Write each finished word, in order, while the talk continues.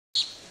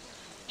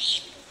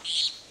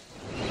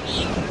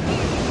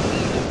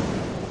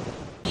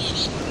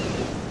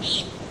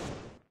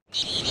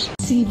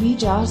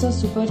CB400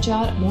 super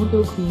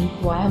moto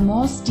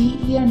Queriamos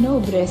Ter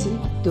Brazil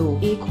 2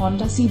 एक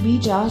Honda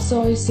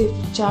CB400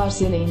 Swift 4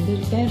 cylinder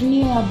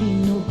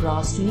Queriamos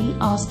Brazil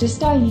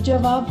आर्टिस्टा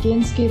जवाब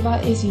gains के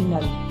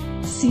वाइसिनल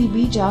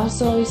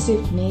CB400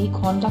 Swift ने एक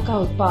होंडा का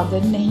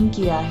उत्पादन नहीं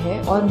किया है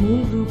और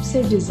मूल रूप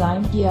से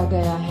डिजाइन किया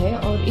गया है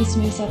और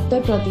इसमें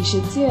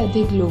 70% से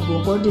अधिक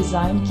लोगों को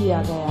डिजाइन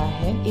किया गया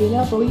है।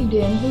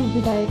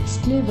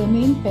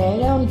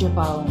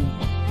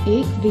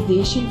 एक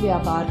विदेशी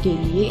व्यापार के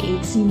लिए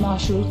एक सीमा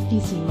शुल्क की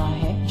सीमा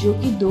है जो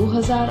कि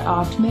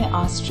 2008 में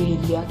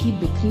ऑस्ट्रेलिया की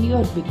बिक्री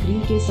और बिक्री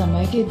के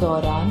समय के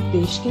दौरान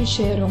देश के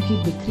शेयरों की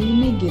बिक्री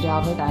में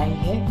गिरावट आई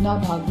है। न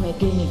भाग में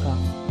कहने का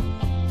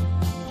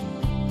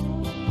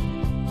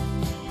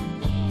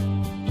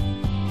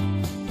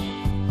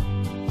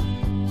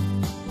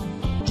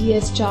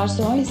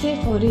TS400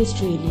 सिर्फ और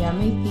ऑस्ट्रेलिया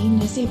में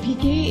 3 SAP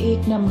के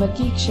 1 नंबर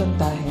की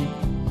क्षमता है,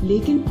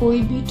 लेकिन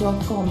कोई भी टॉप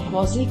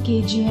कॉम्पोजिट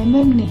के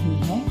GMM नहीं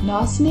है।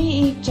 नास ने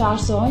एक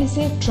 400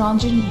 सिर्फ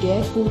ट्रांजिट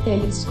गैर फो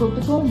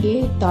टेलीस्कोपिकों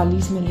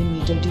 41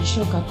 मिलीमीटर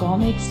डिशो का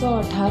कॉम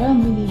 118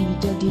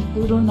 मिलीमीटर डी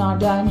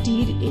कोरोनाडा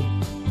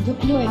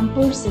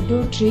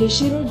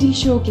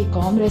डिशो के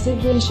com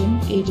reservation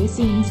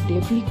agencies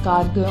DeFi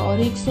cargo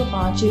और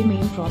 105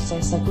 मेन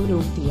प्रोसेसर को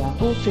रोक दिया।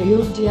 वो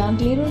प्रयोग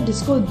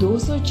डिस्को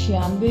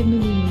 296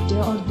 मिलीमीटर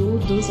और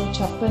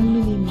 256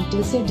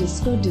 मिलीमीटर से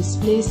डिस्को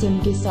डिस्प्ले सिम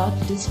के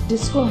साथ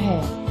डिस्को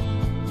है।